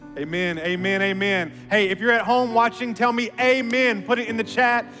Amen, amen, amen. Hey, if you're at home watching, tell me amen. Put it in the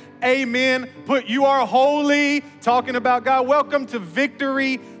chat. Amen. Put you are holy, talking about God. Welcome to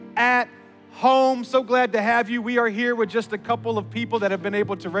Victory at Home. So glad to have you. We are here with just a couple of people that have been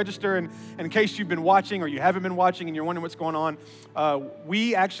able to register. And in case you've been watching or you haven't been watching and you're wondering what's going on,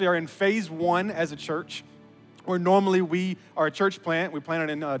 we actually are in phase 1 as a church, where normally we are a church plant. We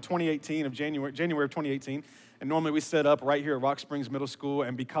planted in 2018 of January of 2018. And normally we set up right here at Rock Springs Middle School,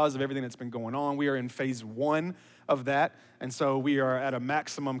 and because of everything that's been going on, we are in phase 1 of that. And so we are at a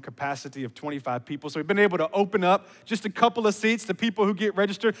maximum capacity of 25 people. So we've been able to open up just a couple of seats to people who get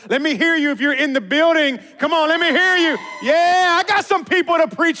registered. Let me hear you if you're in the building. Come on, let me hear you. Yeah, I got some people to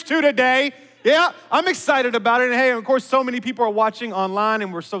preach to today. Yeah, I'm excited about it. And hey, of course, so many people are watching online,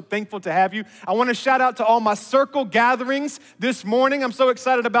 and we're so thankful to have you. I want to shout out to all my circle gatherings this morning. I'm so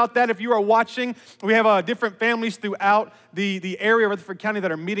excited about that. If you are watching, we have different families throughout the area of Rutherford County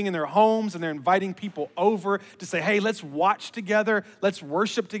that are meeting in their homes, and they're inviting people over to say, hey, let's watch together, let's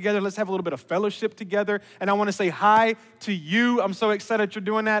worship together, let's have a little bit of fellowship together. And I want to say hi to you. I'm so excited you're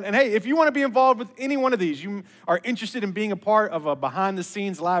doing that. And hey, if you want to be involved with any one of these, you are interested in being a part of a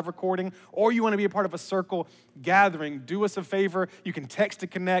behind-the-scenes live recording, or you want to be a part of a circle gathering, do us a favor. You can text to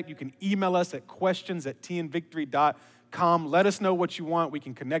connect. You can email us at questions@tnvictory.com. Let us know what you want. We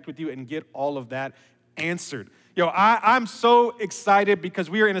can connect with you and get all of that answered. I'm so excited because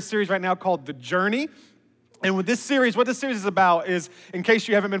we are in a series right now called The Journey. And with this series, what this series is about is, in case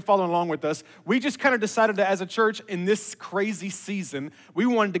you haven't been following along with us, we just kind of decided that as a church in this crazy season, we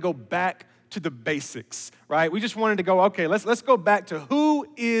wanted to go back to the basics, right? We just wanted to go, okay, let's go back to who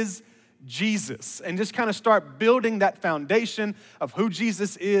is Jesus and just kind of start building that foundation of who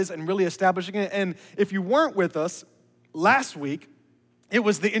Jesus is and really establishing it. And if you weren't with us last week, it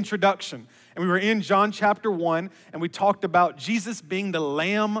was the introduction. And we were in John chapter 1, and we talked about Jesus being the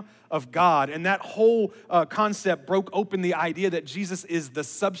Lamb of God. And that whole concept broke open the idea that Jesus is the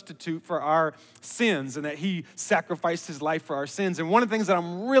substitute for our sins and that he sacrificed his life for our sins. And one of the things that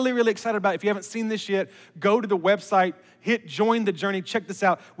I'm really, really excited about, if you haven't seen this yet, go to the website, hit Join the Journey, check this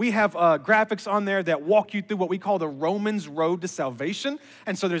out. We have graphics on there that walk you through what we call the Romans road to salvation.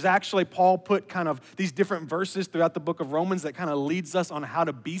 And so there's actually, Paul put kind of these different verses throughout the book of Romans that kind of leads us on how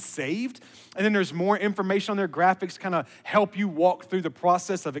to be saved. And then there's more information on there. Graphics kind of help you walk through the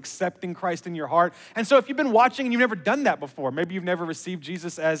process of accepting Christ in your heart. And so if you've been watching and you've never done that before, maybe you've never received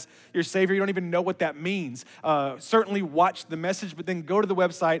Jesus as your Savior, you don't even know what that means, certainly watch the message, but then go to the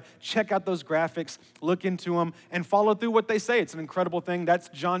website, check out those graphics, look into them, and follow through what they say. It's an incredible thing. That's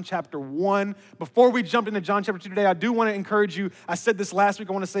John chapter 1. Before we jump into John chapter 2 today, I do want to encourage you. I said this last week.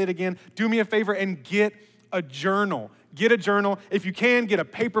 I want to say it again. Do me a favor and get a journal. Get a journal. If you can, get a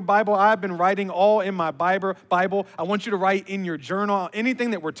paper Bible. I've been writing all in my Bible. I want you to write in your journal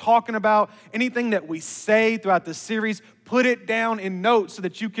anything that we're talking about, anything that we say throughout the series. Put it down in notes so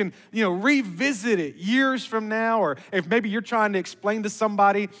that you can, revisit it years from now. Or if maybe you're trying to explain to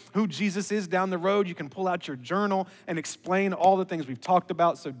somebody who Jesus is down the road, you can pull out your journal and explain all the things we've talked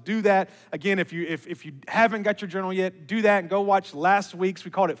about. So do that. Again, if you haven't got your journal yet, do that and go watch last week's.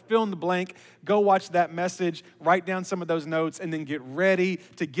 We called it Fill in the Blank. Go watch that message, write down some of those notes, and then get ready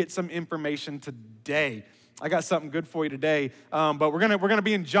to get some information today. I got something good for you today, but we're gonna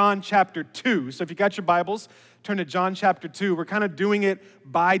be in John chapter 2. So if you got your Bibles, turn to John chapter 2. We're kind of doing it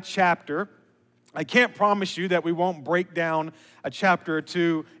by chapter. I can't promise you that we won't break down a chapter or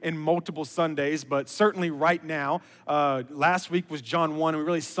two in multiple Sundays, but certainly right now, last week was John 1, and we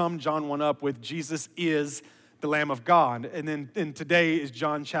really summed John 1 up with Jesus is the Lamb of God. And today is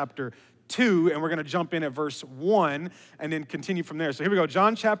John chapter 2, and we're going to jump in at verse 1 and then continue from there. So here we go.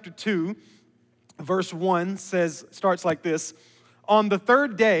 John chapter 2, verse 1 starts like this. On the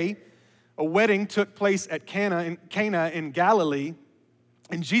third day, a wedding took place at Cana in Galilee,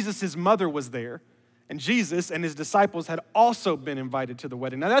 and Jesus' mother was there. And Jesus and his disciples had also been invited to the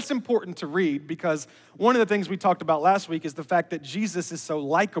wedding. Now that's important to read because one of the things we talked about last week is the fact that Jesus is so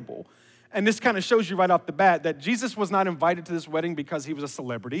likable. And this kind of shows you right off the bat that Jesus was not invited to this wedding because he was a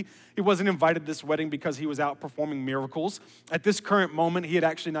celebrity. He wasn't invited to this wedding because he was out performing miracles. At this current moment, he had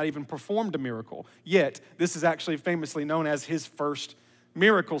actually not even performed a miracle. Yet, this is actually famously known as his first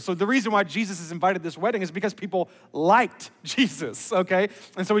miracle. So the reason why Jesus is invited to this wedding is because people liked Jesus, okay?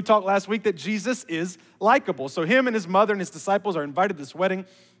 And so we talked last week that Jesus is likable. So him and his mother and his disciples are invited to this wedding.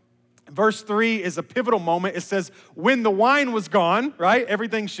 Verse 3 is a pivotal moment. It says, when the wine was gone, right?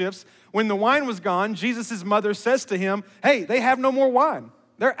 Everything shifts. When the wine was gone, Jesus' mother says to him, hey, they have no more wine.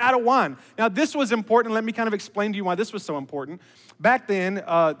 They're out of wine. Now, this was important. Let me kind of explain to you why this was so important. Back then,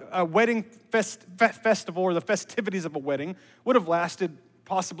 a wedding festival or the festivities of a wedding would have lasted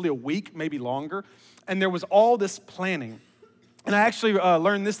possibly a week, maybe longer. And there was all this planning. And I actually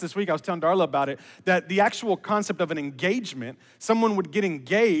learned this week. I was telling Darla about it, that the actual concept of an engagement, someone would get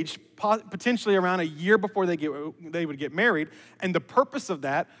engaged potentially around a year before they would get married. And the purpose of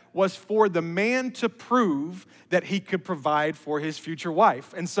that was for the man to prove that he could provide for his future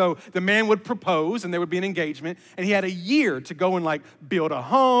wife. And so the man would propose and there would be an engagement. And he had a year to go and like build a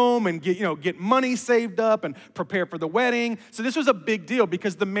home and get money saved up and prepare for the wedding. So this was a big deal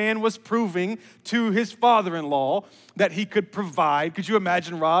because the man was proving to his father-in-law that he could provide. Could you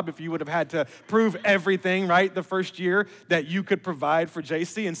imagine, Rob, if you would have had to prove everything, right, the first year that you could provide for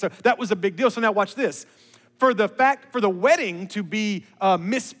JC? And so that was a big deal. So now watch this. For the wedding to be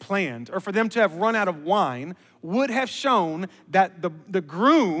misplanned or for them to have run out of wine would have shown that the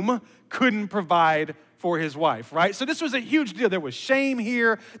groom couldn't provide for his wife, right? So this was a huge deal. There was shame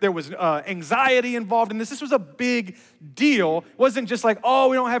here. There was anxiety involved in this. This was a big deal. It wasn't just like, oh,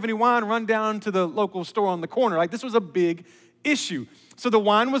 we don't have any wine, run down to the local store on the corner. Like this was a big issue. So the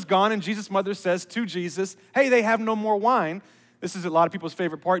wine was gone and Jesus' mother says to Jesus, hey, they have no more wine. This is a lot of people's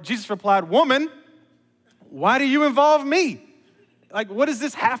favorite part. Jesus replied, woman, why do you involve me? Like, what does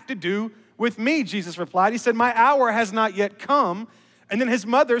this have to do with me? Jesus replied. He said, my hour has not yet come. And then his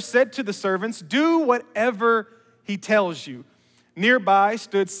mother said to the servants, do whatever he tells you. Nearby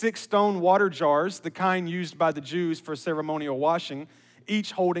stood 6 stone water jars, the kind used by the Jews for ceremonial washing,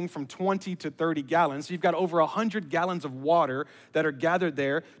 each holding from 20 to 30 gallons. So you've got over 100 gallons of water that are gathered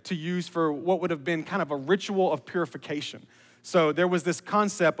there to use for what would have been kind of a ritual of purification. So there was this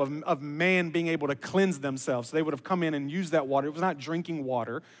concept of man being able to cleanse themselves. So they would have come in and used that water. It was not drinking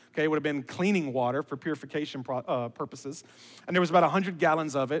water, okay? It would have been cleaning water for purification purposes. And there was about 100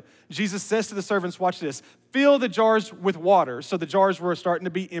 gallons of it. Jesus says to the servants, watch this, fill the jars with water. So the jars were starting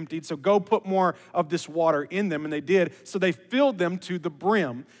to be emptied. So go put more of this water in them. And they did. So they filled them to the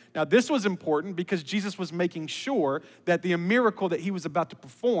brim. Now, this was important because Jesus was making sure that the miracle that he was about to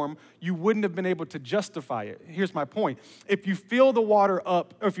perform, you wouldn't have been able to justify it. Here's my point. If you fill the water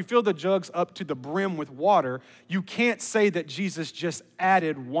up, or if you fill the jugs up to the brim with water, you can't say that Jesus just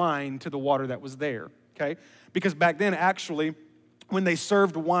added wine to the water that was there, okay? Because back then, actually, when they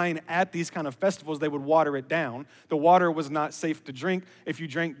served wine at these kind of festivals, they would water it down. The water was not safe to drink. If you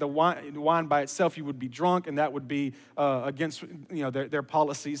drank the wine by itself, you would be drunk, and that would be against their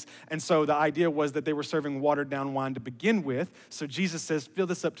policies. And so the idea was that they were serving watered down wine to begin with. So Jesus says, fill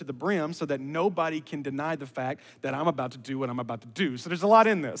this up to the brim so that nobody can deny the fact that I'm about to do what I'm about to do. So there's a lot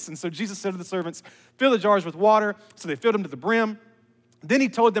in this. And so Jesus said to the servants, fill the jars with water. So they filled them to the brim. Then he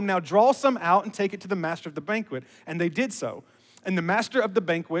told them, now draw some out and take it to the master of the banquet. And they did so. And the master of the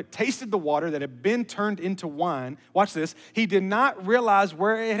banquet tasted the water that had been turned into wine. Watch this. He did not realize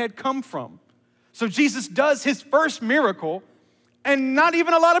where it had come from. So Jesus does his first miracle, and not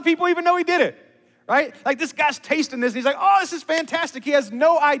even a lot of people even know he did it, right? Like this guy's tasting this, and he's like, oh, this is fantastic. He has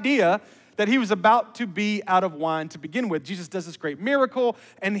no idea that he was about to be out of wine to begin with. Jesus does this great miracle,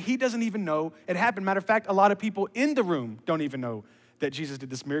 and he doesn't even know it happened. Matter of fact, a lot of people in the room don't even know that Jesus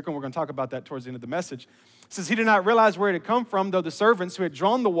did this miracle, and we're going to talk about that towards the end of the message. It says he did not realize where it had come from, though the servants who had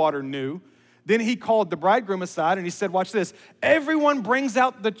drawn the water knew. Then he called the bridegroom aside, and he said, watch this, everyone brings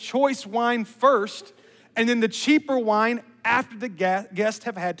out the choice wine first, and then the cheaper wine after the guests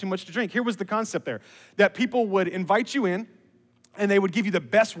have had too much to drink. Here was the concept there, that people would invite you in, and they would give you the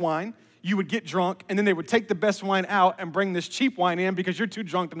best wine. You would get drunk, and then they would take the best wine out and bring this cheap wine in because you're too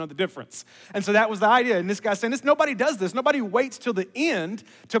drunk to know the difference. And so that was the idea. And this guy's saying this, nobody does this. Nobody waits till the end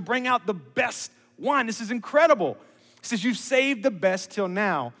to bring out the best wine. This is incredible. He says, you've saved the best till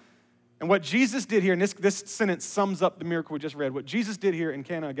now. And what Jesus did here, and this sentence sums up the miracle we just read, what Jesus did here in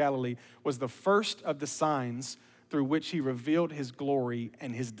Cana of Galilee was the first of the signs through which he revealed his glory,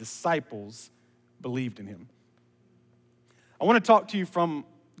 and his disciples believed in him. I want to talk to you from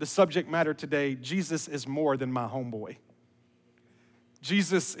the subject matter today, Jesus is more than my homeboy.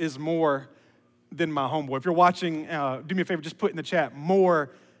 Jesus is more than my homeboy. If you're watching, do me a favor, just put in the chat, more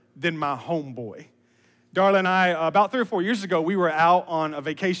than my homeboy. Darla and I, about 3 or 4 years ago, we were out on a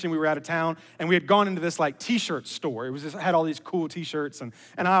vacation. We were out of town, and we had gone into this like t-shirt store. It was just had all these cool t-shirts, and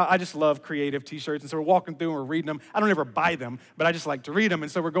I just love creative t-shirts. And so we're walking through and we're reading them. I don't ever buy them, but I just like to read them.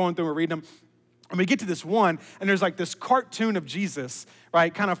 And so we're going through and reading them. And we get to this one, and there's like this cartoon of Jesus,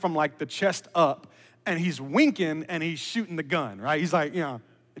 right, kind of from like the chest up, and he's winking and he's shooting the gun, right? He's like,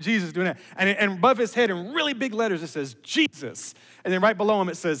 Jesus doing that. And above his head in really big letters, it says, Jesus. And then right below him,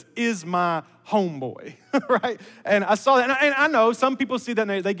 it says, is my homeboy, right? And I saw that, and I know some people see that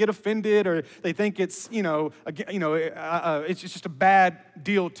and they get offended or they think it's, it's just a bad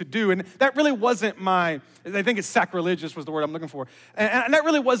deal to do. And that really wasn't they think it's sacrilegious was the word I'm looking for. And that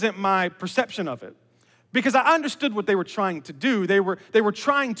really wasn't my perception of it. Because I understood what they were trying to do. They were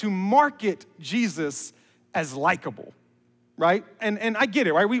trying to market Jesus as likable, right? And I get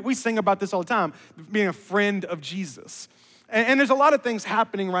it, right? We sing about this all the time, being a friend of Jesus. And there's a lot of things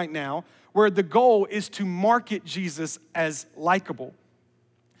happening right now where the goal is to market Jesus as likable.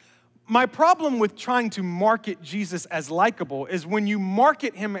 My problem with trying to market Jesus as likable is when you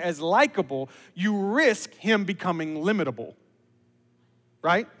market him as likable, you risk him becoming limitable,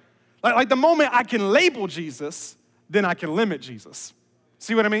 right? Like the moment I can label Jesus, then I can limit Jesus.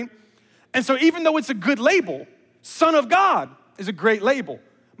 See what I mean? And so even though it's a good label, Son of God is a great label.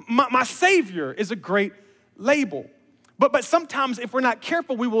 My Savior is a great label. But sometimes if we're not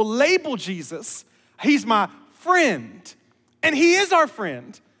careful, we will label Jesus, he's my friend. And he is our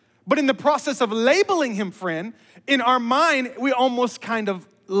friend. But in the process of labeling him friend, in our mind, we almost kind of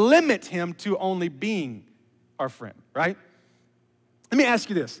limit him to only being our friend, right? Let me ask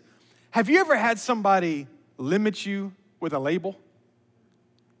you this. Have you ever had somebody limit you with a label? You know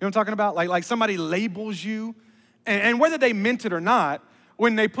what I'm talking about? Like somebody labels you, and whether they meant it or not,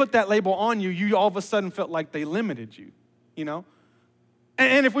 when they put that label on you, you all of a sudden felt like they limited you, you know?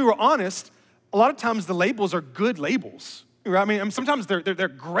 And if we were honest, a lot of times the labels are good labels. Right? I mean, sometimes they're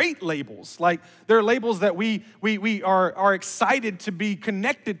great labels. Like they're labels that we are excited to be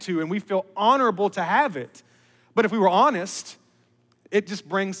connected to, and we feel honorable to have it. But if we were honest, it just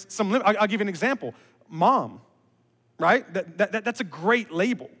brings some limit. I'll give you an example. Mom, right? That's a great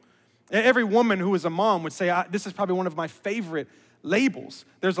label. Every woman who is a mom would say, this is probably one of my favorite labels.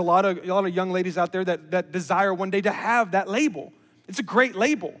 There's a lot of young ladies out there that desire one day to have that label. It's a great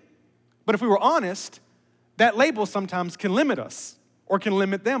label. But if we were honest, that label sometimes can limit us or can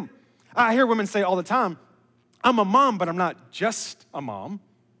limit them. I hear women say all the time, I'm a mom, but I'm not just a mom,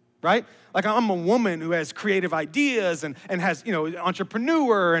 right? Like I'm a woman who has creative ideas and has,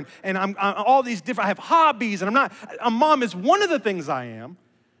 entrepreneur and I'm all these different, I have hobbies and a mom is one of the things I am.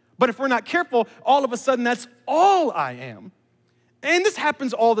 But if we're not careful, all of a sudden that's all I am. And this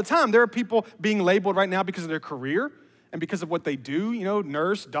happens all the time. There are people being labeled right now because of their career and because of what they do,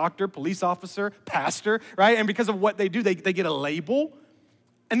 nurse, doctor, police officer, pastor, right? And because of what they do, they get a label.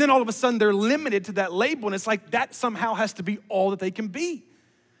 And then all of a sudden they're limited to that label. And it's like that somehow has to be all that they can be.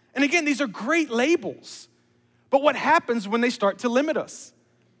 And again, these are great labels. But what happens when they start to limit us?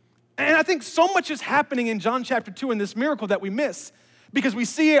 And I think so much is happening in John chapter 2 in this miracle that we miss. Because we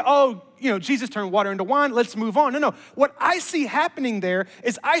see it, Jesus turned water into wine, let's move on. No. What I see happening there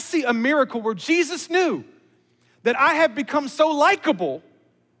is I see a miracle where Jesus knew that I have become so likable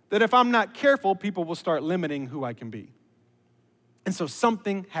that if I'm not careful, people will start limiting who I can be. And so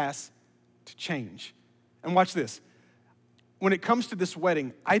something has to change. And watch this. When it comes to this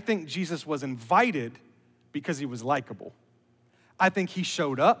wedding, I think Jesus was invited because he was likable. I think he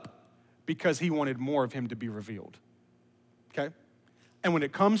showed up because he wanted more of him to be revealed. Okay? And when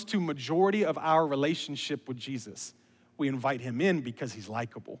it comes to majority of our relationship with Jesus, we invite him in because he's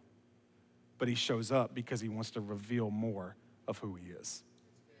likable. But he shows up because he wants to reveal more of who he is.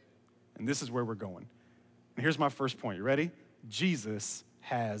 And this is where we're going. And here's my first point. You ready? Jesus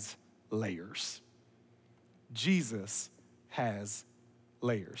has layers. Jesus has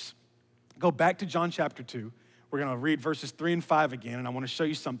layers. Go back to John chapter 2. We're going to read verses 3 and 5 again, and I want to show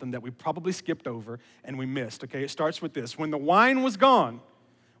you something that we probably skipped over and we missed, okay? It starts with this. When the wine was gone,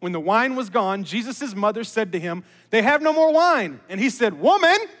 Jesus' mother said to him, they have no more wine. And he said,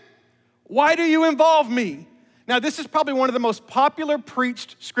 woman, why do you involve me? Now, this is probably one of the most popular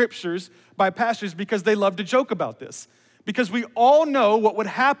preached scriptures by pastors because they love to joke about this. Because we all know what would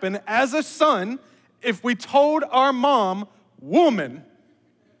happen as a son if we told our mom, woman,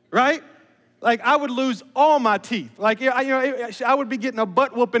 right? Like, I would lose all my teeth. Like, I would be getting a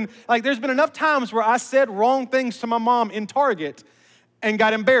butt whooping. Like, there's been enough times where I said wrong things to my mom in Target and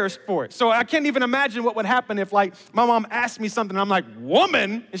got embarrassed for it. So I can't even imagine what would happen if, like, my mom asked me something, and I'm like,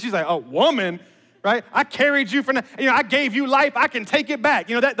 woman? And she's like, oh, woman, right? I carried you I gave you life, I can take it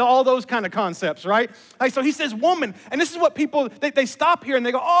back. All those kind of concepts, right? Like, so he says woman, and this is what people, they stop here and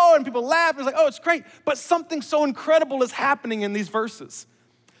they go, oh, and people laugh. It's like, oh, it's great. But something so incredible is happening in these verses.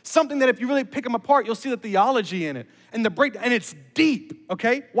 Something that if you really pick them apart, you'll see the theology in it and the breakdown, and it's deep,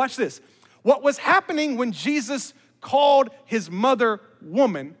 okay? Watch this. What was happening when Jesus called his mother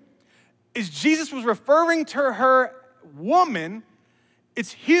woman is Jesus was referring to her woman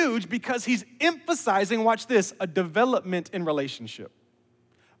It's huge because he's emphasizing, watch this, a development in relationship.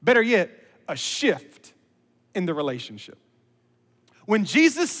 Better yet, a shift in the relationship. When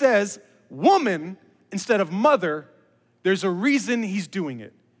Jesus says woman instead of mother, there's a reason he's doing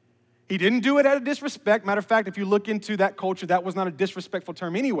it. He didn't do it out of disrespect. Matter of fact, if you look into that culture, that was not a disrespectful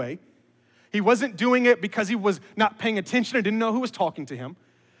term anyway. He wasn't doing it because he was not paying attention or didn't know who was talking to him.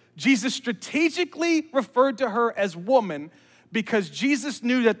 Jesus strategically referred to her as woman because Jesus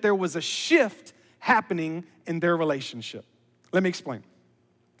knew that there was a shift happening in their relationship. Let me explain.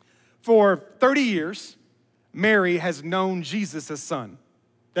 For 30 years, Mary has known Jesus as son.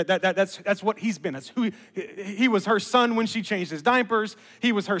 That's what he's been. That's who he was her son when she changed his diapers.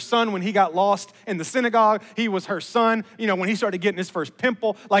 He was her son when he got lost in the synagogue. He was her son, when he started getting his first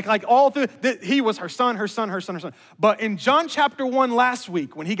pimple. Like all through, he was her son, her son, her son, her son. But in John chapter 1 last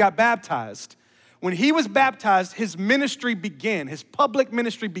week, when he got baptized, when he was baptized, his ministry began. His public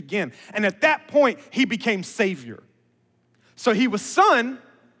ministry began. And at that point, he became Savior. So he was son,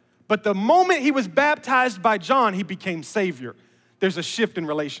 but the moment he was baptized by John, he became Savior. There's a shift in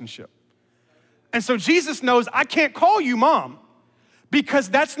relationship. And so Jesus knows I can't call you mom because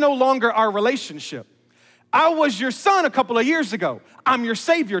that's no longer our relationship. I was your son a couple of years ago. I'm your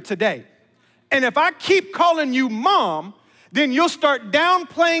Savior today. And if I keep calling you mom, then you'll start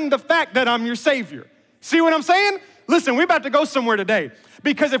downplaying the fact that I'm your Savior. See what I'm saying? Listen, we're about to go somewhere today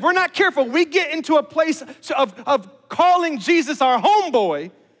because if we're not careful, we get into a place of calling Jesus our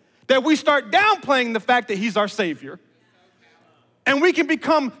homeboy that we start downplaying the fact that he's our Savior. And we can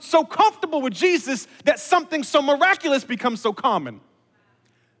become so comfortable with Jesus that something so miraculous becomes so common.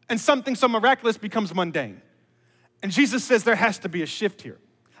 And something so miraculous becomes mundane. And Jesus says there has to be a shift here.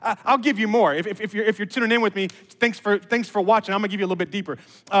 I'll give you more. If you're tuning in with me, thanks for watching. I'm gonna give you a little bit deeper.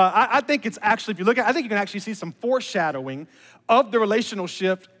 I think it's actually, if you look at, I think you can actually see some foreshadowing of the relational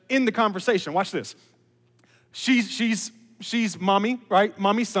shift in the conversation. Watch this. She's mommy, right?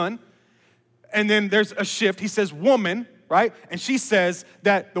 Mommy, son. And then there's a shift. He says woman, right? And she says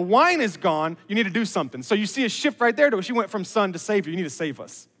that the wine is gone. You need to do something. So you see a shift right there to where she went from son to Savior. You need to save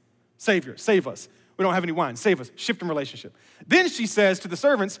us. Savior, save us. We don't have any wine. Save us. Shift in relationship. Then she says to the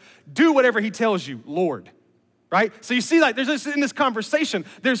servants, do whatever he tells you, Lord. Right? So you see, like, there's this, in this conversation,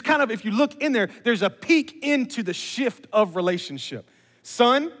 there's kind of, if you look in there, there's a peek into the shift of relationship.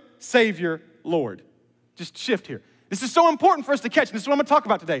 Son, Savior, Lord. Just shift here. This is so important for us to catch, and this is what I'm going to talk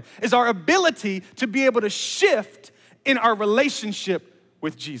about today, is our ability to be able to shift in our relationship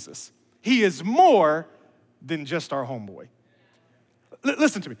with Jesus. He is more than just our homeboy.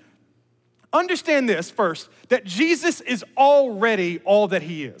 Listen to me. Understand this first, that Jesus is already all that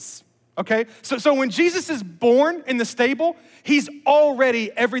he is, okay? So when Jesus is born in the stable, he's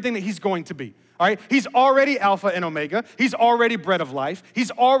already everything that he's going to be. All right, he's already Alpha and Omega. He's already bread of life.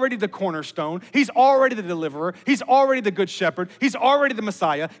 He's already the cornerstone. He's already the deliverer. He's already the good shepherd. He's already the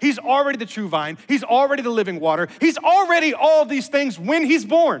Messiah. He's already the true vine. He's already the living water. He's already all these things when he's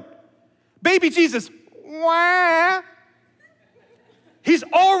born. Baby Jesus, wah. He's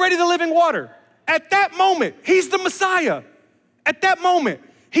already the living water. At that moment, he's the Messiah. At that moment,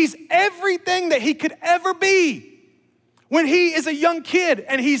 he's everything that he could ever be. When he is a young kid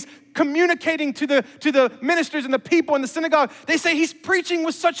and he's communicating to the ministers and the people in the synagogue, they say he's preaching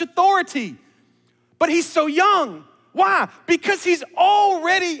with such authority. But he's so young. Why? Because he's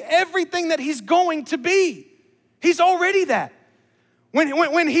already everything that he's going to be. He's already that.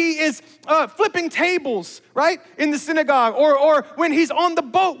 When he is flipping tables, right, in the synagogue, or when he's on the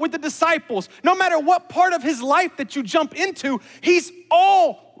boat with the disciples, no matter what part of his life that you jump into, he's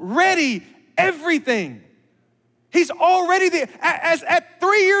already everything. He's already at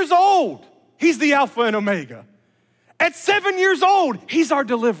 3 years old, he's the Alpha and Omega. At 7 years old, he's our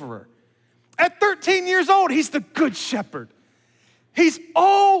deliverer. At 13 years old, he's the good shepherd. He's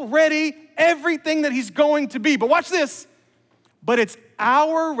already everything that he's going to be. But watch this. But it's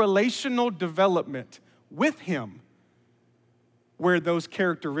our relational development with him where those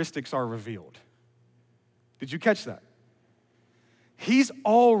characteristics are revealed. Did you catch that? He's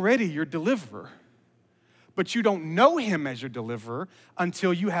already your deliverer. But you don't know him as your deliverer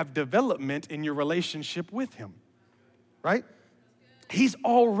until you have development in your relationship with him, right? He's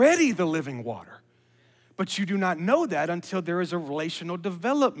already the living water, but you do not know that until there is a relational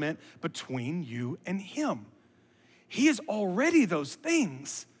development between you and him. He is already those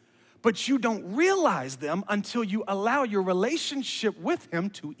things, but you don't realize them until you allow your relationship with him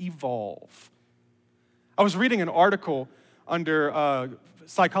to evolve. I was reading an article under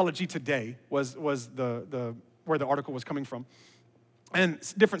Psychology Today was the where the article was coming from. And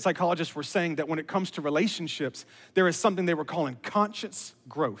different psychologists were saying that when it comes to relationships, there is something they were calling conscious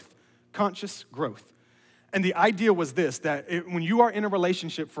growth. Conscious growth. And the idea was this, that when you are in a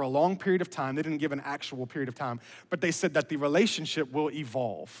relationship for a long period of time, they didn't give an actual period of time, but they said that the relationship will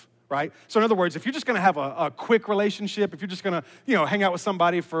evolve, right? So in other words, if you're just gonna have a quick relationship, if you're just gonna hang out with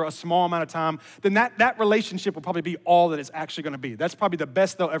somebody for a small amount of time, then that relationship will probably be all that it's actually gonna be. That's probably the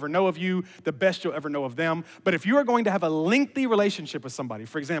best they'll ever know of you, the best you'll ever know of them. But if you are going to have a lengthy relationship with somebody,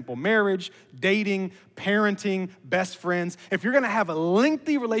 for example, marriage, dating, parenting, best friends, if you're gonna have a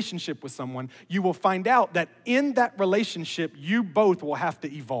lengthy relationship with someone, you will find out that in that relationship, you both will have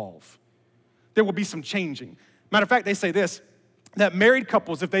to evolve. There will be some changing. Matter of fact, they say this, that married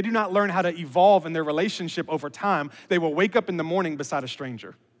couples, if they do not learn how to evolve in their relationship over time, they will wake up in the morning beside a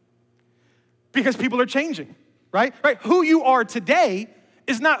stranger. Because people are changing, right? Who you are today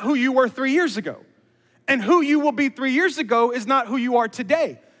is not who you were 3 years ago. And who you will be 3 years ago is not who you are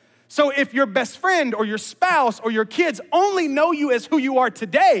today. So if your best friend or your spouse or your kids only know you as who you are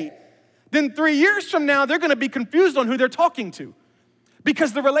today, then 3 years from now, they're gonna be confused on who they're talking to.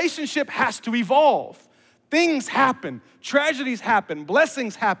 Because the relationship has to evolve. Things happen, tragedies happen,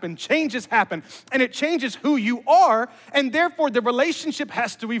 blessings happen, changes happen, and it changes who you are, and therefore the relationship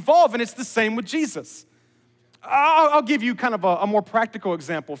has to evolve, and it's the same with Jesus. I'll give you kind of a more practical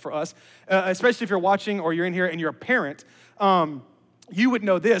example for us, especially if you're watching or you're in here and you're a parent. You would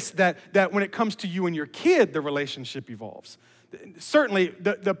know this, that when it comes to you and your kid, the relationship evolves. Certainly,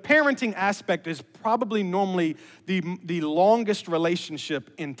 the parenting aspect is probably normally the longest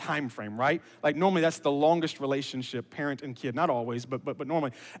relationship in time frame, right? Like normally that's the longest relationship, parent and kid. Not always, but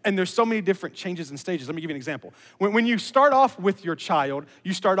normally. And there's so many different changes and stages. Let me give you an example. When you start off with your child,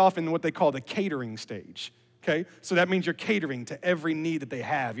 you start off in what they call the catering stage. Okay, so that means you're catering to every need that they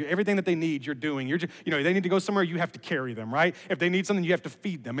have. Everything that they need, you're doing. They need to go somewhere, you have to carry them, right? If they need something, you have to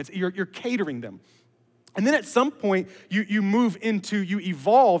feed them. You're catering them. And then at some point, you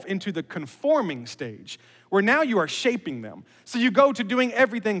evolve into the conforming stage, where now you are shaping them. So you go to doing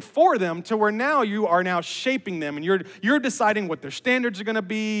everything for them to where now you are now shaping them, and you're deciding what their standards are gonna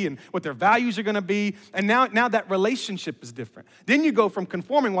be and what their values are gonna be, and now that relationship is different. Then you go from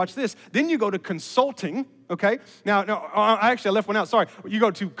conforming, watch this, then you go to consulting, okay? Now, no, I left one out, sorry. You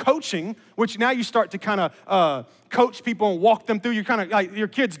go to coaching, which now you start to kind of coach people and walk them through. You're kind of like your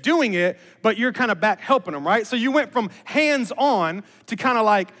kid's doing it, but you're kind of back helping them, right? So you went from hands-on to kind of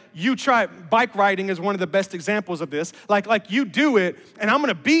like you try. Bike riding is one of the best examples of this. Like you do it, and I'm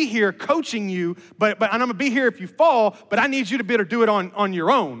gonna be here coaching you, but I'm gonna be here if you fall, but I need you to be able to do it on your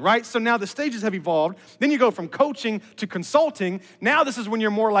own, right? So now the stages have evolved. Then you go from coaching to consulting. Now this is when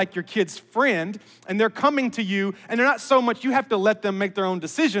you're more like your kid's friend, and they're coming to you, and they're not so much, you have to let them make their own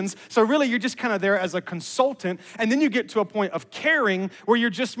decisions. So really you're just kind of there as a consultant. And then you get to a point of caring where you're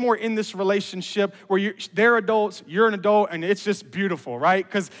just more in this relationship where they're adults, you're an adult, and it's just beautiful, right?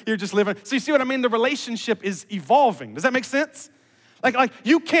 Because you're just living. So you see what I mean? The relationship is evolving. Does that make sense? Like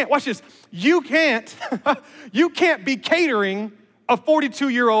you can't, watch this, you can't be catering a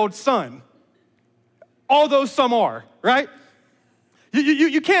 42-year-old son, although some are, right?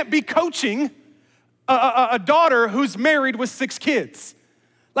 You can't be coaching a daughter who's married with 6 kids.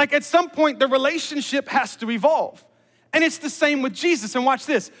 Like at some point, the relationship has to evolve. And it's the same with Jesus. And watch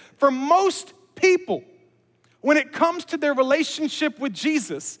this. For most people, when it comes to their relationship with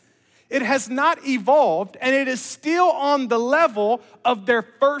Jesus, it has not evolved, and it is still on the level of their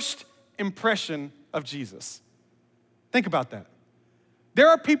first impression of Jesus. Think about that. There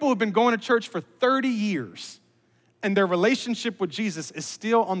are people who've been going to church for 30 years, and their relationship with Jesus is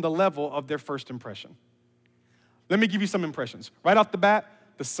still on the level of their first impression. Let me give you some impressions. Right off the bat,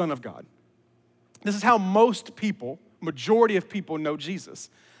 the Son of God. This is how most people, majority of people, know Jesus.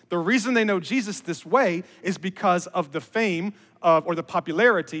 The reason they know Jesus this way is because of the fame or the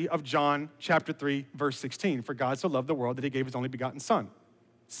popularity of John chapter 3, verse 16. For God so loved the world that he gave his only begotten son.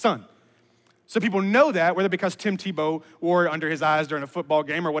 So people know that, whether because Tim Tebow wore it under his eyes during a football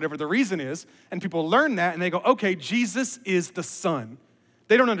game or whatever the reason is, and people learn that and they go, okay, Jesus is the Son.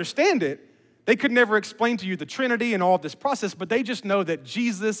 They don't understand it. They could never explain to you the Trinity and all of this process, but they just know that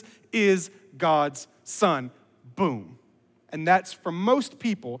Jesus is God's Son. Boom. And that's, for most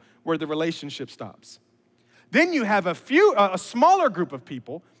people, where the relationship stops. Then you have a smaller group of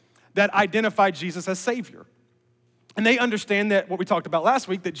people that identify Jesus as Savior. And they understand that what we talked about last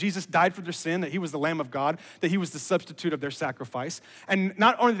week, that Jesus died for their sin, that he was the Lamb of God, that he was the substitute of their sacrifice. And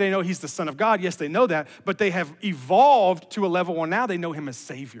not only do they know he's the Son of God, yes, they know that, but they have evolved to a level where now they know him as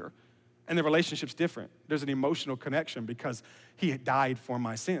Savior. And the relationship's different. There's an emotional connection because he had died for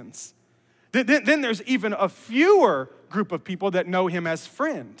my sins. Then there's even a fewer group of people that know him as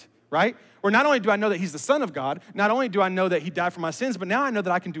friend, right? Where not only do I know that he's the Son of God, not only do I know that he died for my sins, but now I know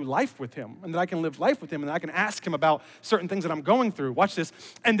that I can do life with him and that I can live life with him and that I can ask him about certain things that I'm going through. Watch this.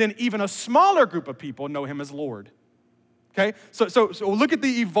 And then even a smaller group of people know him as Lord. Okay? So look at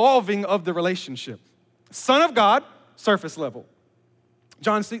the evolving of the relationship. Son of God, surface level.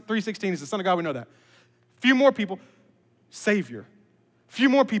 John 3:16 is the Son of God, we know that. Few more people, Savior. Few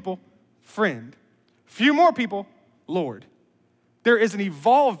more people, friend. Few more people, Lord. There is an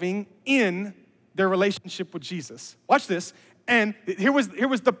evolving in their relationship with Jesus. Watch this. And here was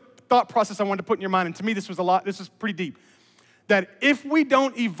the thought process I wanted to put in your mind. And to me, this was pretty deep. That if we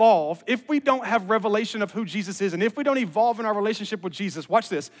don't evolve, if we don't have revelation of who Jesus is, and if we don't evolve in our relationship with Jesus, watch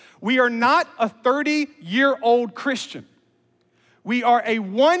this. We are not a 30-year-old Christian. We are a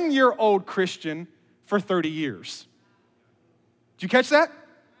 1-year-old Christian for 30 years. Did you catch that?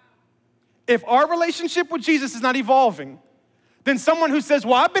 If our relationship with Jesus is not evolving, then someone who says,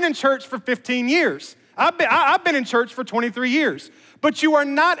 well, I've been in church for 15 years. I've been in church for 23 years. But you are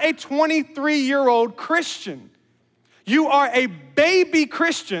not a 23-year-old Christian. You are a baby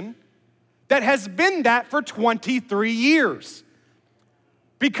Christian that has been that for 23 years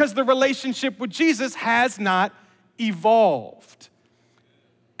because the relationship with Jesus has not evolved.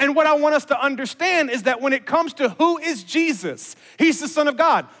 And what I want us to understand is that when it comes to who is Jesus, he's the Son of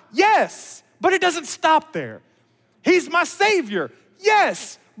God. Yes, but it doesn't stop there. He's my Savior.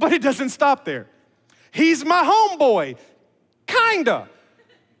 Yes, but it doesn't stop there. He's my homeboy. Kinda.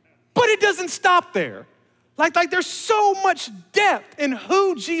 But it doesn't stop there. Like there's so much depth in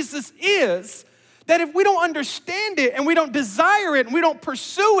who Jesus is that if we don't understand it and we don't desire it and we don't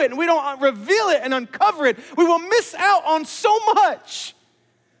pursue it and we don't reveal it and uncover it, we will miss out on so much.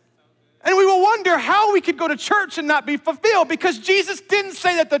 And we will wonder how we could go to church and not be fulfilled because Jesus didn't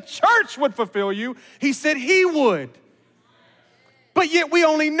say that the church would fulfill you. He said he would. But yet we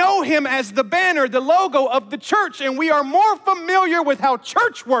only know him as the banner, the logo of the church, and we are more familiar with how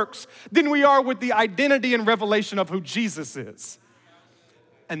church works than we are with the identity and revelation of who Jesus is.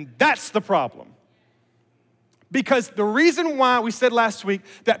 And that's the problem. Because the reason why we said last week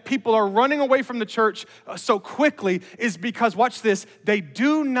that people are running away from the church so quickly is because, watch this, they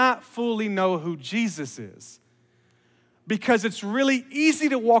do not fully know who Jesus is. Because it's really easy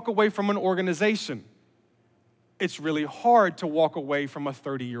to walk away from an organization. It's really hard to walk away from a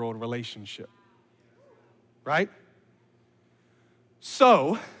 30-year-old relationship, right?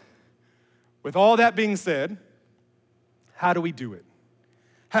 So, with all that being said, how do we do it?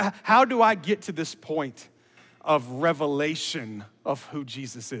 How do I get to this point of revelation of who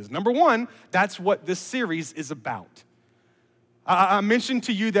Jesus is? Number one, that's what this series is about. I mentioned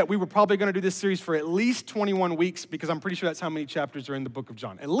to you that we were probably going to do this series for at least 21 weeks because I'm pretty sure that's how many chapters are in the book of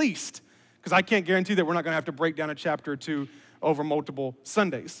John, at least. Because I can't guarantee that we're not going to have to break down a chapter or two over multiple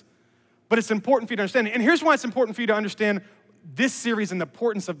Sundays. But it's important for you to understand. And here's why it's important for you to understand this series and the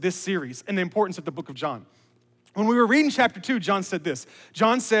importance of this series and the importance of the book of John. When we were reading chapter 2, John said this.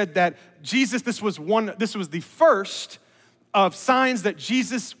 John said that Jesus, this was the first of signs that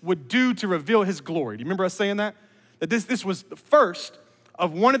Jesus would do to reveal his glory. Do you remember us saying that? That this was the first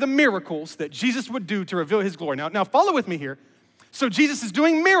of one of the miracles that Jesus would do to reveal his glory. Now follow with me here. So Jesus is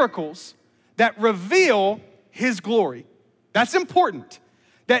doing miracles that reveal his glory. That's important.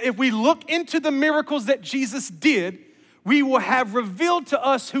 That if we look into the miracles that Jesus did, we will have revealed to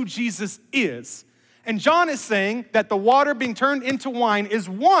us who Jesus is. And John is saying that the water being turned into wine is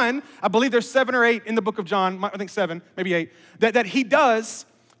one, I believe there's 7 or 8 in the book of John, I think 7, maybe 8, that he does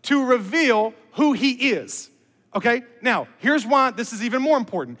to reveal who he is. Okay? Now, here's why this is even more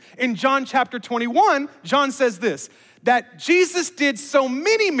important. In John chapter 21, John says this, that Jesus did so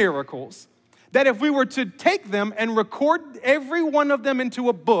many miracles that if we were to take them and record every one of them into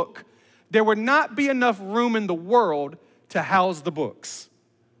a book, there would not be enough room in the world to house the books.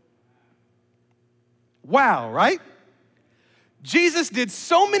 Wow, right? Jesus did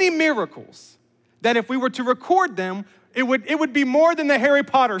so many miracles that if we were to record them, it would be more than the Harry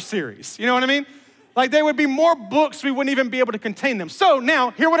Potter series. You know what I mean? Like there would be more books, we wouldn't even be able to contain them. So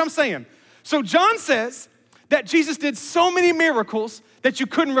now, hear what I'm saying. So John says that Jesus did so many miracles that you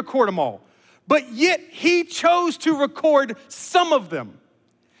couldn't record them all. But yet he chose to record some of them.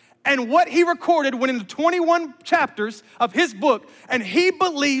 And what he recorded went into 21 chapters of his book, and he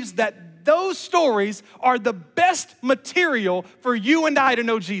believes that those stories are the best material for you and I to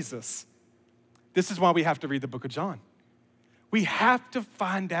know Jesus. This is why we have to read the book of John. We have to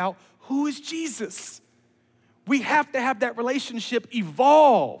find out who is Jesus. We have to have that relationship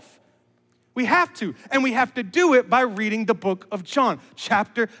evolve. We have to, and we have to do it by reading the book of John,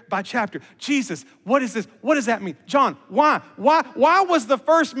 chapter by chapter. Jesus, what is this? What does that mean? John, why? Why was the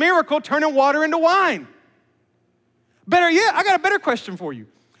first miracle turning water into wine? Better yet, I got a better question for you.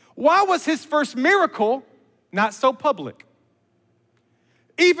 Why was his first miracle not so public?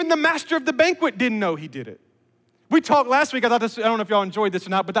 Even the master of the banquet didn't know he did it. We talked last week, I don't know if y'all enjoyed this or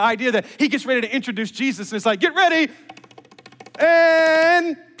not, but the idea that he gets ready to introduce Jesus and it's like, get ready,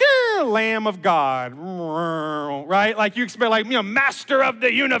 and Lamb of God, right? Like you expect, like, master of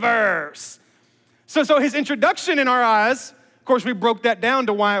the universe. So his introduction in our eyes, of course, we broke that down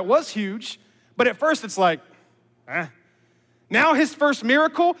to why it was huge, but at first it's like, Now his first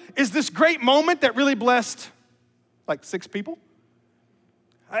miracle is this great moment that really blessed like 6 people.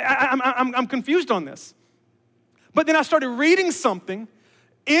 I'm confused on this. But then I started reading something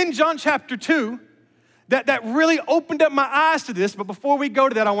in John chapter 2 that really opened up my eyes to this. But before we go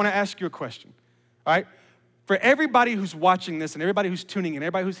to that, I want to ask you a question, all right? For everybody who's watching this and everybody who's tuning in,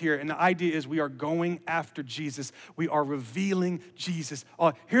 everybody who's here, and the idea is we are going after Jesus. We are revealing Jesus.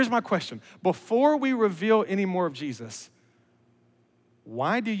 Here's my question. Before we reveal any more of Jesus,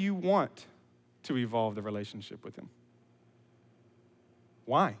 why do you want to evolve the relationship with him?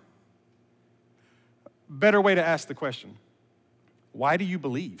 Why? Better way to ask the question. Why do you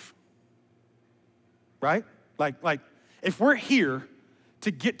believe? Right? Like if we're here to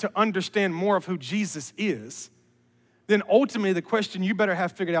get to understand more of who Jesus is, then ultimately the question you better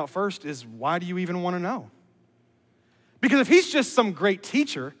have figured out first is, why do you even want to know? Because if he's just some great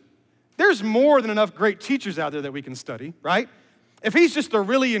teacher, there's more than enough great teachers out there that we can study, right? If he's just a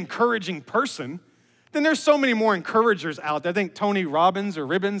really encouraging person, then there's so many more encouragers out there. I think Tony Robbins or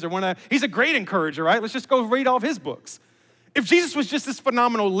Ribbons or he's a great encourager, right? Let's just go read all of his books. If Jesus was just this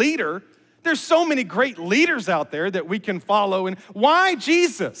phenomenal leader, there's so many great leaders out there that we can follow. And why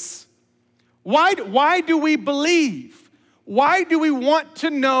Jesus? Why do we believe? Why do we want to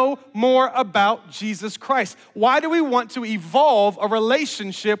know more about Jesus Christ? Why do we want to evolve a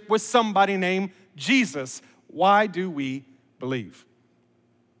relationship with somebody named Jesus? Why do we believe?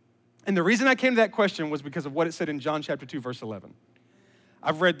 And the reason I came to that question was because of what it said in John chapter 2, verse 11.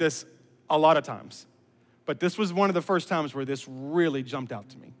 I've read this a lot of times, but this was one of the first times where this really jumped out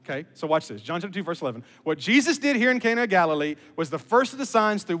to me, okay? So watch this, John chapter 2, verse 11. What Jesus did here in Cana of Galilee was the first of the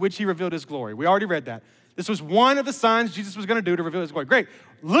signs through which he revealed his glory. We already read that. This was one of the signs Jesus was gonna do to reveal his glory. Great.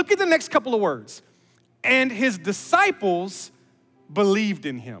 Look at the next couple of words. And his disciples believed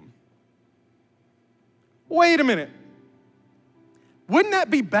in him. Wait a minute. Wouldn't that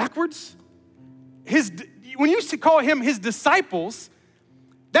be backwards? When you call him his disciples,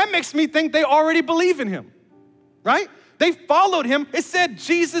 that makes me think they already believe in him, right? They followed him. It said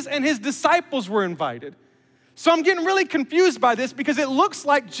Jesus and his disciples were invited. So I'm getting really confused by this because it looks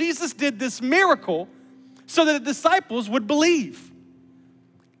like Jesus did this miracle so that the disciples would believe.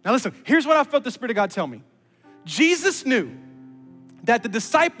 Now listen, here's what I felt the Spirit of God tell me. Jesus knew that the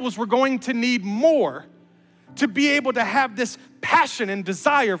disciples were going to need more to be able to have this passion and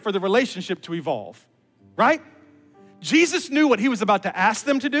desire for the relationship to evolve, right? Jesus knew what he was about to ask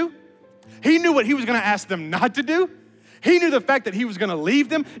them to do. He knew what he was gonna ask them not to do. He knew the fact that he was gonna leave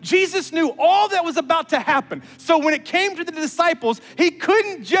them. Jesus knew all that was about to happen. So when it came to the disciples, he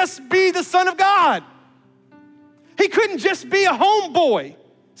couldn't just be the Son of God. He couldn't just be a homeboy.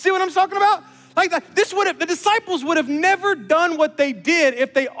 See what I'm talking about? Like the disciples would have never done what they did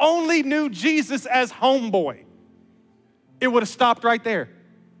if they only knew Jesus as homeboy. It would have stopped right there.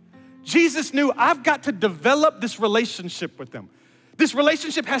 Jesus knew, I've got to develop this relationship with them. This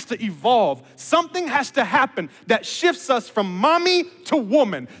relationship has to evolve. Something has to happen that shifts us from mommy to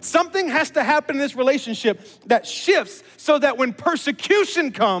woman. Something has to happen in this relationship that shifts so that when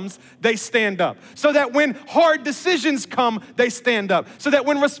persecution comes, they stand up. So that when hard decisions come, they stand up. So that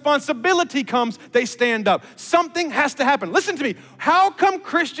when responsibility comes, they stand up. Something has to happen. Listen to me. How come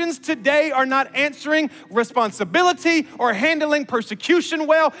Christians today are not answering responsibility or handling persecution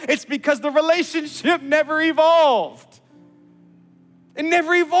well? It's because the relationship never evolved. It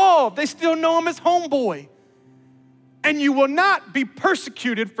never evolved. They still know him as homeboy. And you will not be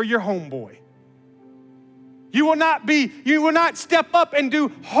persecuted for your homeboy. You will not step up and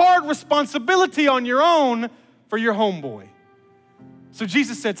do hard responsibility on your own for your homeboy. So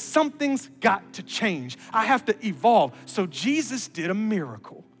Jesus said, something's got to change. I have to evolve. So Jesus did a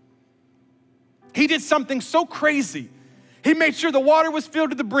miracle. He did something so crazy. He made sure the water was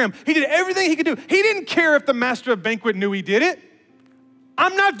filled to the brim. He did everything he could do. He didn't care if the master of banquet knew he did it.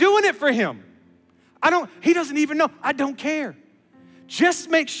 I'm not doing it for him. He doesn't even know. I don't care.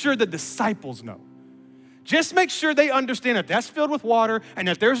 Just make sure the disciples know. Just make sure they understand that that's filled with water and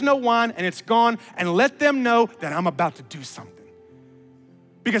that there's no wine and it's gone, and let them know that I'm about to do something.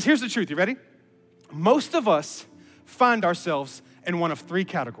 Because here's the truth, you ready? Most of us find ourselves in one of three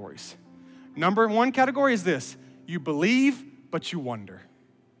categories. Number one category is this: you believe, but you wonder.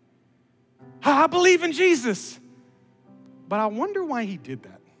 I believe in Jesus, but I wonder why he did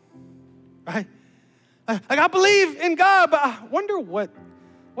that, right? Like, I believe in God, but I wonder what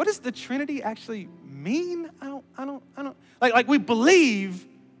does the Trinity actually mean? I don't. Like we believe,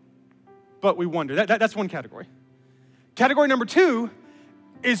 but we wonder. That's one category. Category number two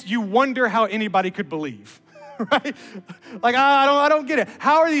is you wonder how anybody could believe, right? Like, I don't get it.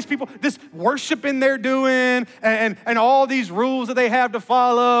 How are these people, this worshiping they're doing and all these rules that they have to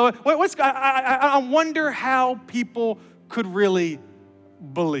follow? I wonder how people could really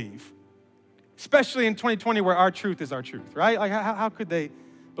believe, especially in 2020 where our truth is our truth, right? Like, how could they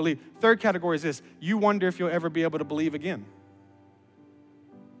believe? Third category is this: you wonder if you'll ever be able to believe again.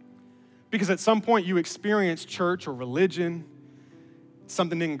 Because at some point you experienced church or religion,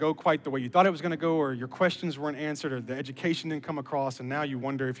 something didn't go quite the way you thought it was going to go, or your questions weren't answered, or the education didn't come across, and now you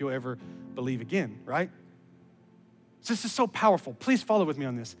wonder if you'll ever believe again, right? So this is so powerful. Please follow with me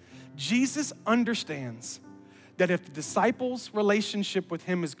on this. Jesus understands that if the disciples' relationship with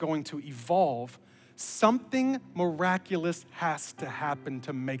him is going to evolve, something miraculous has to happen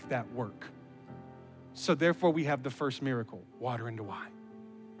to make that work. So therefore, we have the first miracle, water into wine.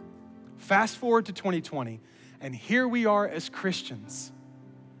 Fast forward to 2020, and here we are as Christians.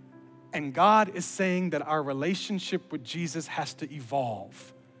 And God is saying that our relationship with Jesus has to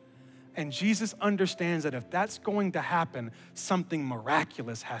evolve. And Jesus understands that if that's going to happen, something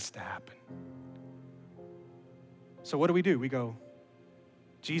miraculous has to happen. So what do? We go,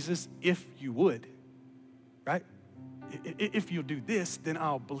 Jesus, if you would, right? If you'll do this, then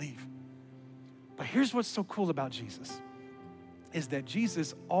I'll believe. But here's what's so cool about Jesus, is that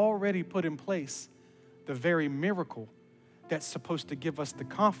Jesus already put in place the very miracle that's supposed to give us the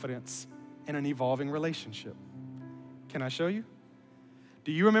confidence in an evolving relationship. Can I show you?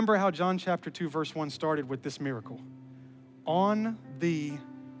 Do you remember how John chapter 2, verse 1 started with this miracle? On the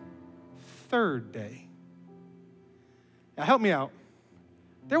third day. Now help me out.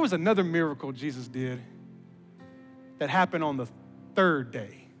 There was another miracle Jesus did that happened on the third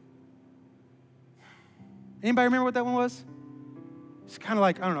day. Anybody remember what that one was? It's kind of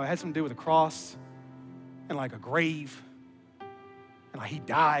like, I don't know, it had something to do with a cross and like a grave. And like he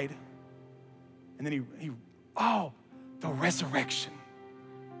died. And then the resurrection,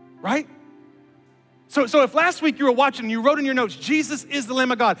 right? So if last week you were watching and you wrote in your notes, Jesus is the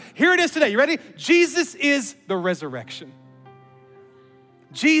Lamb of God. Here it is today, you ready? Jesus is the resurrection.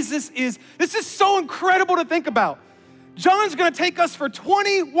 This is so incredible to think about. John's gonna take us for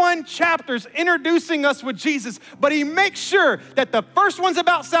 21 chapters introducing us with Jesus, but he makes sure that the first one's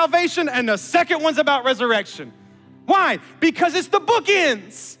about salvation and the second one's about resurrection. Why? Because it's the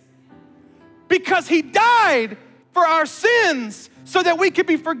bookends. Because he died for our sins so that we could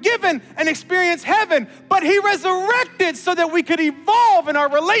be forgiven and experience heaven, but he resurrected so that we could evolve in our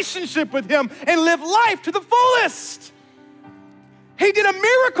relationship with him and live life to the fullest. He did a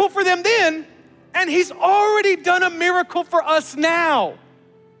miracle for them then, and he's already done a miracle for us now.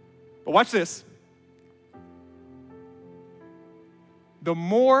 But watch this. The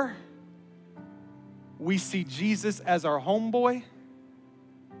more we see Jesus as our homeboy,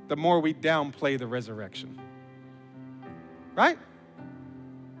 the more we downplay the resurrection. Right?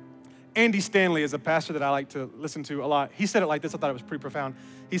 Andy Stanley is a pastor that I like to listen to a lot. He said it like this. I thought it was pretty profound.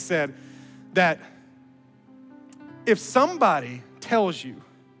 He said that if somebody tells you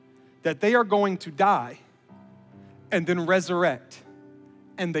that they are going to die and then resurrect,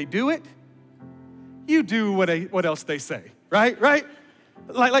 and they do it, you do what else they say, right?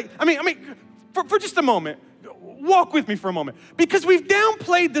 For just a moment, walk with me for a moment, because we've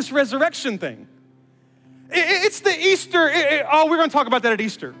downplayed this resurrection thing. It's the Easter, we're gonna talk about that at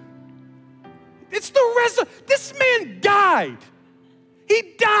Easter. It's this man died.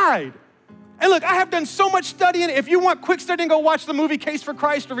 He died. And look, I have done so much studying. If you want quick studying, go watch the movie Case for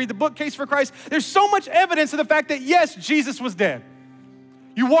Christ or read the book Case for Christ. There's so much evidence of the fact that, yes, Jesus was dead.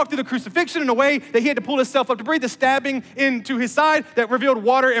 You walk through the crucifixion in a way that he had to pull himself up to breathe, the stabbing into his side that revealed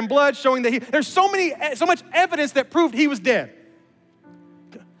water and blood, showing that there's so much evidence that proved he was dead.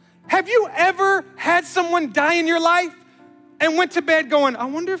 Have you ever had someone die in your life and went to bed going, I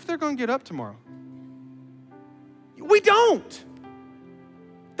wonder if they're going to get up tomorrow? We don't.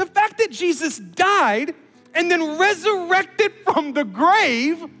 The fact that Jesus died and then resurrected from the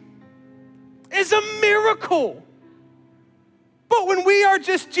grave is a miracle. But when we are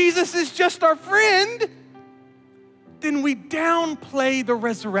Jesus is just our friend, then we downplay the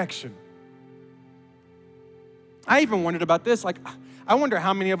resurrection. I even wondered about this. Like, I wonder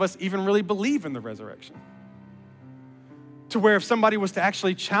how many of us even really believe in the resurrection. To where if somebody was to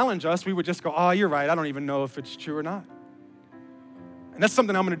actually challenge us, we would just go, oh, you're right. I don't even know if it's true or not. And that's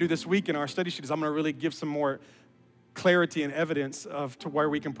something I'm going to do this week in our study sheet is I'm going to really give some more clarity and evidence of to where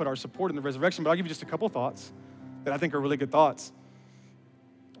we can put our support in the resurrection. But I'll give you just a couple thoughts that I think are really good thoughts.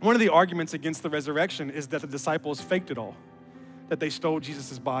 One of the arguments against the resurrection is that the disciples faked it all, that they stole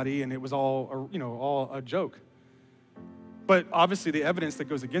Jesus' body and it was all a joke. But obviously the evidence that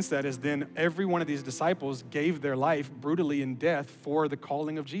goes against that is then every one of these disciples gave their life brutally in death for the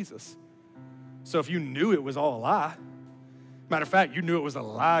calling of Jesus. So if you knew it was all a lie, matter of fact, you knew it was a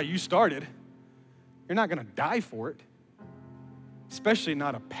lie you started, you're not gonna die for it, especially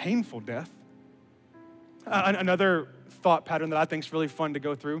not a painful death. Another thought pattern that I think is really fun to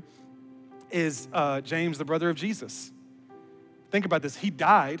go through is James, the brother of Jesus. Think about this. He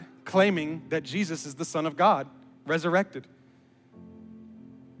died claiming that Jesus is the Son of God, resurrected.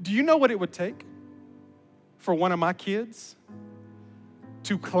 Do you know what it would take for one of my kids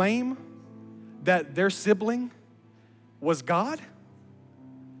to claim that their sibling was God?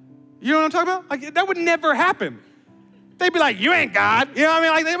 You know what I'm talking about? Like, that would never happen. They'd be like, you ain't God. You know what I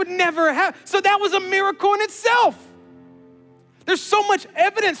mean? Like, they would never happen. So that was a miracle in itself. There's so much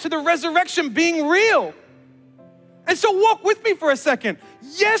evidence to the resurrection being real. And so walk with me for a second.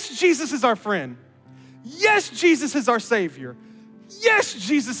 Yes, Jesus is our friend. Yes, Jesus is our Savior. Yes,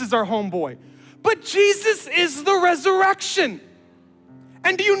 Jesus is our homeboy. But Jesus is the resurrection.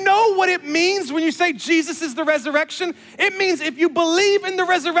 And do you know what it means when you say Jesus is the resurrection? It means if you believe in the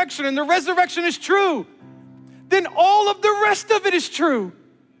resurrection and the resurrection is true, then all of the rest of it is true.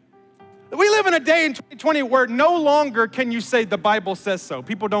 We live in a day in 2020 where no longer can you say the Bible says so.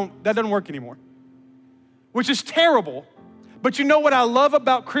 That doesn't work anymore, which is terrible. But you know what I love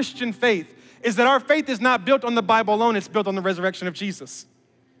about Christian faith is that our faith is not built on the Bible alone, it's built on the resurrection of Jesus.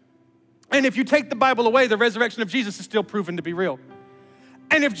 And if you take the Bible away, the resurrection of Jesus is still proven to be real.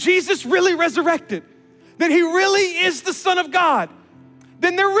 And if Jesus really resurrected, then he really is the Son of God.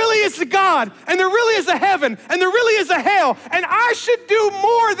 Then there really is a God, and there really is a heaven, and there really is a hell, and I should do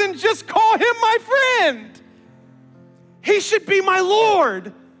more than just call him my friend. He should be my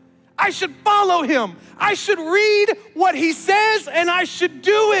Lord. I should follow him. I should read what he says, and I should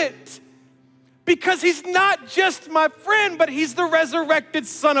do it. Because he's not just my friend, but he's the resurrected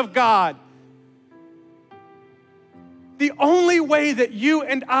Son of God. The only way that you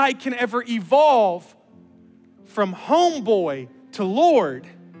and I can ever evolve from homeboy to Lord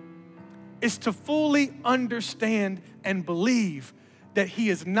is to fully understand and believe that he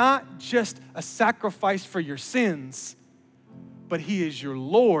is not just a sacrifice for your sins, but he is your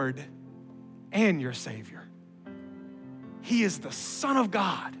Lord and your Savior. He is the Son of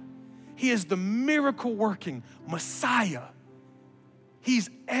God. He is the miracle-working Messiah. He's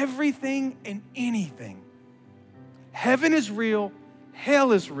everything and anything. Heaven is real,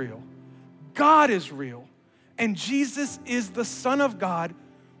 hell is real, God is real, and Jesus is the Son of God,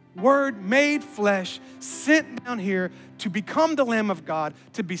 Word made flesh, sent down here to become the Lamb of God,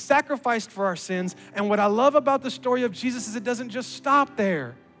 to be sacrificed for our sins. And what I love about the story of Jesus is it doesn't just stop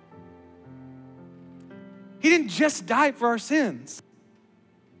there. He didn't just die for our sins.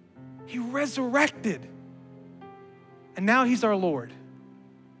 He resurrected. And now he's our Lord.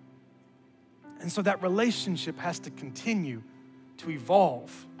 And so that relationship has to continue to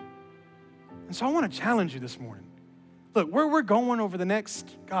evolve. And so I want to challenge you this morning. Look, where we're going over the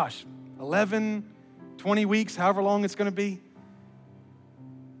next, 11, 20 weeks, however long it's going to be,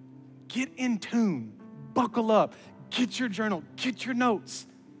 get in tune, buckle up, get your journal, get your notes.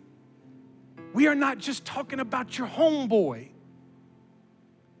 We are not just talking about your homeboy.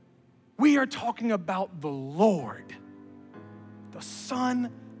 We are talking about the Lord, the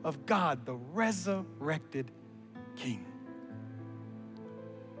Son of God, the resurrected King.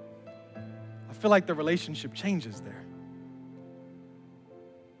 I feel like the relationship changes there.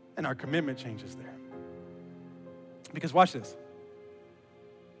 And our commitment changes there. Because watch this.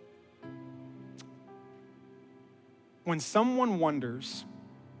 When someone wonders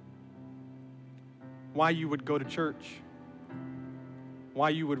why you would go to church, why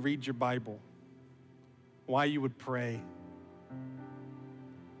you would read your Bible, why you would pray,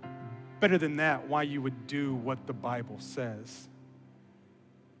 better than that, why you would do what the Bible says,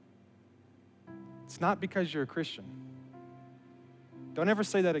 it's not because you're a Christian. Don't ever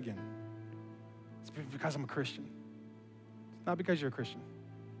say that again. It's because I'm a Christian. It's not because you're a Christian.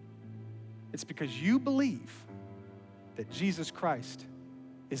 It's because you believe that Jesus Christ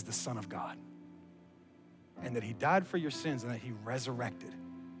is the Son of God. and that he died for your sins and that he resurrected.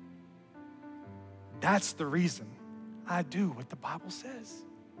 That's the reason I do what the Bible says.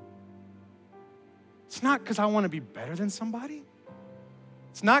 It's not because I want to be better than somebody.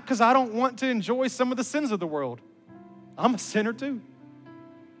 It's not because I don't want to enjoy some of the sins of the world. I'm a sinner too.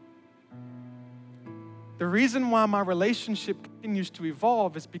 The reason why my relationship continues to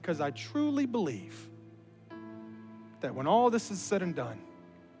evolve is because I truly believe that when all this is said and done,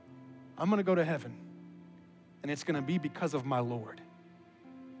 I'm going to go to heaven, and it's going to be because of my Lord,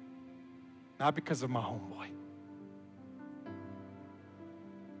 not because of my homeboy.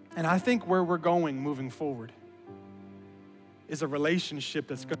 And I think where we're going moving forward is a relationship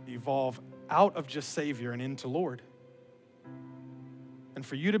that's going to evolve out of just Savior and into Lord. And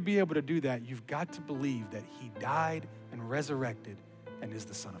for you to be able to do that, you've got to believe that he died and resurrected and is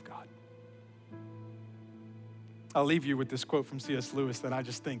the Son of God. I'll leave you with this quote from C.S. Lewis that I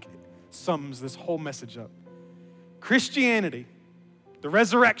just think sums this whole message up. Christianity, the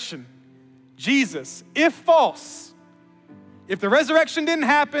resurrection, Jesus, if false, if the resurrection didn't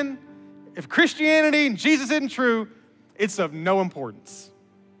happen, if Christianity and Jesus isn't true, it's of no importance.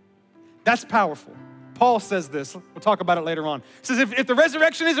 That's powerful. Paul says this. We'll talk about it later on. He says if the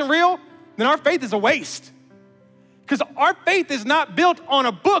resurrection isn't real, then our faith is a waste. Because our faith is not built on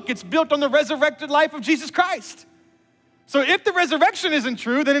a book. It's built on the resurrected life of Jesus Christ. So if the resurrection isn't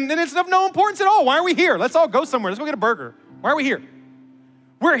true, then it's of no importance at all. Why are we here? Let's all go somewhere. Let's go get a burger. Why are we here?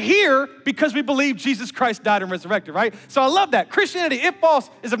 We're here because we believe Jesus Christ died and resurrected, right? So I love that. Christianity, if false,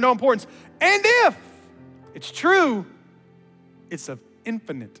 is of no importance. And if it's true, it's of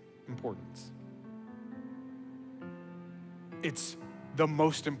infinite importance. It's the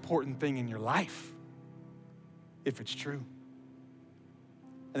most important thing in your life, if it's true.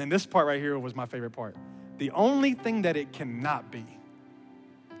 And then this part right here was my favorite part. The only thing that it cannot be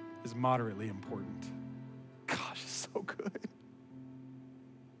is moderately important. Gosh, it's so good.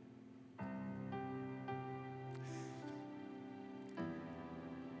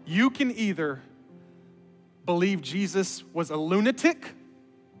 You can either believe Jesus was a lunatic,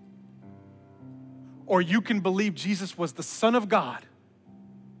 or you can believe Jesus was the Son of God.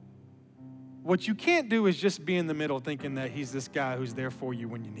 What you can't do is just be in the middle thinking that he's this guy who's there for you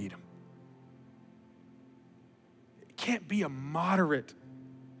when you need him. It can't be a moderate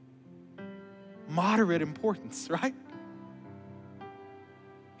importance, right?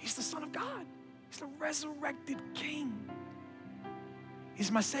 He's the Son of God. He's the resurrected King.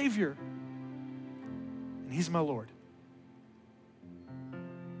 He's my Savior. And he's my Lord.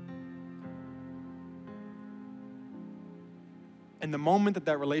 And the moment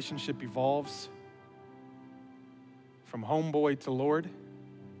that relationship evolves from homeboy to Lord,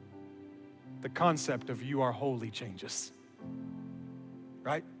 the concept of you are holy changes,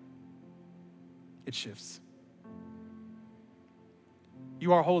 right? It shifts.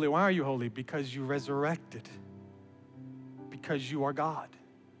 You are holy. Why are you holy? Because you resurrected. Because you are God.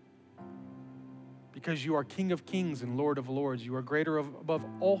 Because you are King of kings and Lord of lords. You are greater above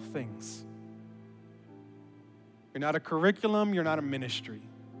all things. You're not a curriculum. You're not a ministry.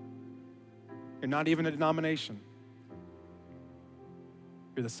 You're not even a denomination.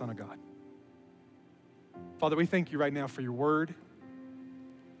 You're the Son of God. Father, we thank you right now for your word.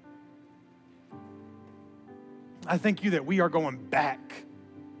 I thank you that we are going back.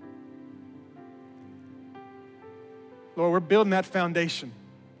 Lord, we're building that foundation.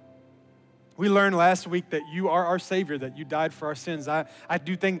 We learned last week that you are our Savior, that you died for our sins. I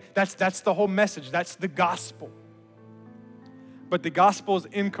do think that's the whole message. That's the gospel. But the gospel is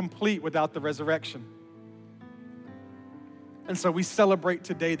incomplete without the resurrection. And so we celebrate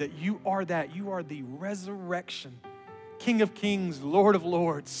today that you are that. You are the resurrection, King of kings, Lord of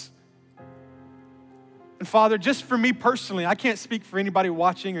lords. And Father, just for me personally, I can't speak for anybody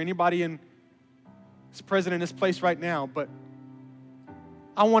watching or anybody that's present in this place right now, but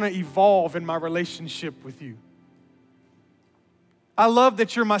I want to evolve in my relationship with you. I love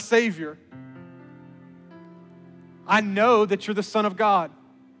that you're my Savior. I know that you're the Son of God.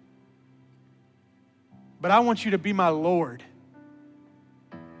 But I want you to be my Lord,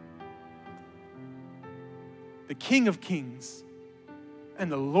 the King of kings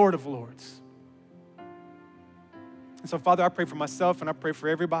and the Lord of lords. And so, Father, I pray for myself and I pray for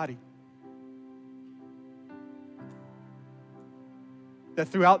everybody that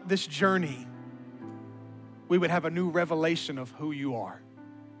throughout this journey, we would have a new revelation of who you are.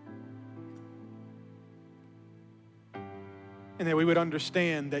 And that we would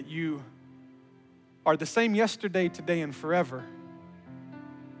understand that you are the same yesterday, today, and forever.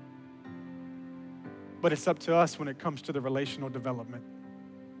 But it's up to us when it comes to the relational development.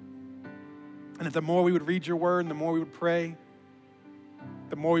 And that the more we would read your word and the more we would pray,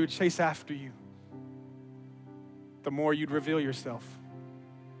 the more we would chase after you, the more you'd reveal yourself.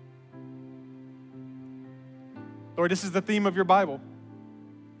 Lord, this is the theme of your Bible.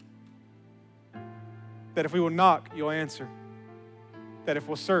 That if we will knock, you'll answer. That if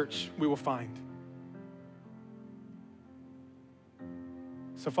we'll search, we will find.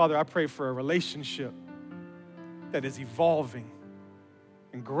 So, Father, I pray for a relationship that is evolving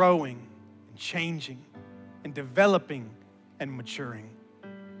and growing and changing and developing and maturing.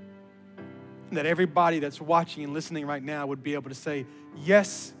 And that everybody that's watching and listening right now would be able to say,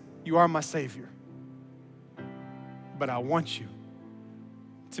 yes, you are my Savior, but I want you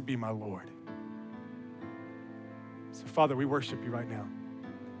to be my Lord. So, Father, we worship you right now.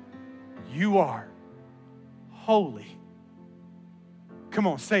 You are holy. Come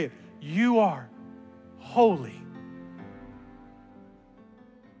on, say it. You are holy.